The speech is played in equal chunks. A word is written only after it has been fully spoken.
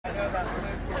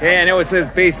Okay, I know it says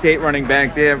Bay State running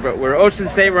back there, but we're Ocean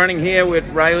State running here with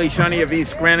Rylee Shunney of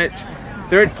East Greenwich.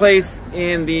 Third place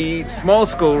in the small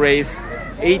school race,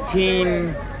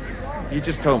 18, you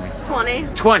just told me. 20.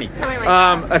 20. Something like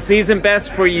that. A season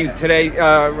best for you today.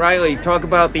 Rylee, talk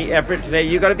about the effort today.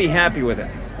 You got to be happy with it.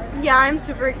 Yeah, I'm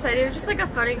super excited. It was just like a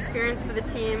fun experience for the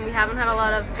team. We haven't had a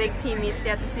lot of big team meets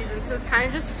yet this season, so it's kind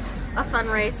of just a fun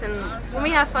race. And when we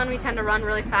have fun, we tend to run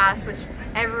really fast, which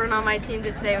everyone on my team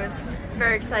did today. Was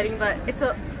very exciting, but it's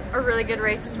a really good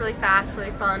race. It's really fast,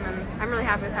 really fun, and I'm really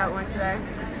happy with how it went today.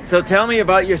 So tell me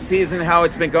about your season, how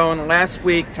it's been going. Last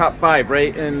week, top 5,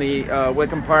 right, in the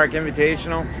Wickham Park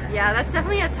Invitational? Yeah, that's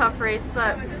definitely a tough race,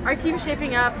 but our team's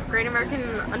shaping up. Great American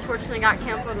unfortunately got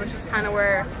canceled, which is kind of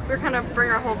where we were kind of bring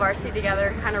our whole varsity together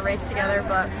and kind of race together,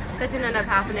 but that didn't end up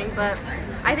happening. But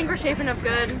I think we're shaping up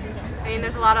good. I mean,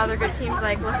 there's a lot of other good teams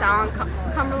like LaSalle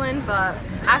and Cumberland, but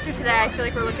after today, I feel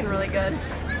like we're looking really good.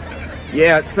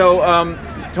 Yeah, so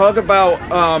talk about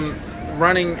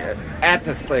running at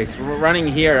this place, running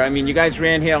here. I mean, you guys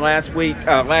ran here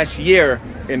last year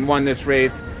and won this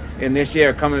race, and this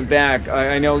year coming back.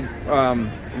 I know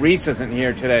Reese isn't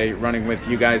here today running with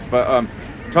you guys, but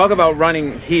talk about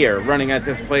running here, running at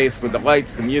this place with the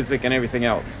lights, the music, and everything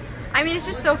else. I mean, it's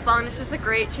just so fun. It's just a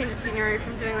great change of scenery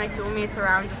from doing like dual meets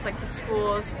around just like the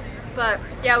schools. But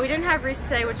yeah, we didn't have Reese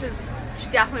today, she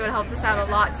definitely would have helped us out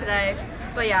a lot today.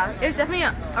 But yeah, it was definitely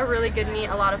a really good meet,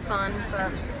 a lot of fun.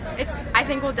 But I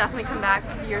think we'll definitely come back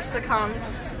years to come,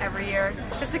 just every year.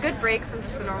 It's a good break from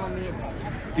just the normal meets.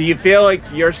 Do you feel like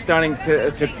you're starting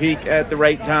to peak at the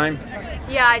right time?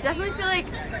 Yeah, I definitely feel like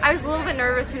I was a little bit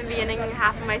nervous in the beginning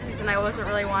half of my season. I wasn't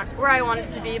really where I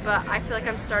wanted to be, but I feel like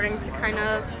I'm starting to kind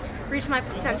of reach my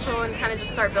potential and kind of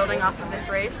just start building off of this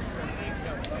race.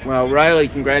 Well,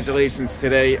 Rylee, congratulations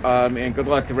today, and good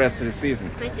luck the rest of the season.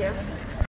 Thank you.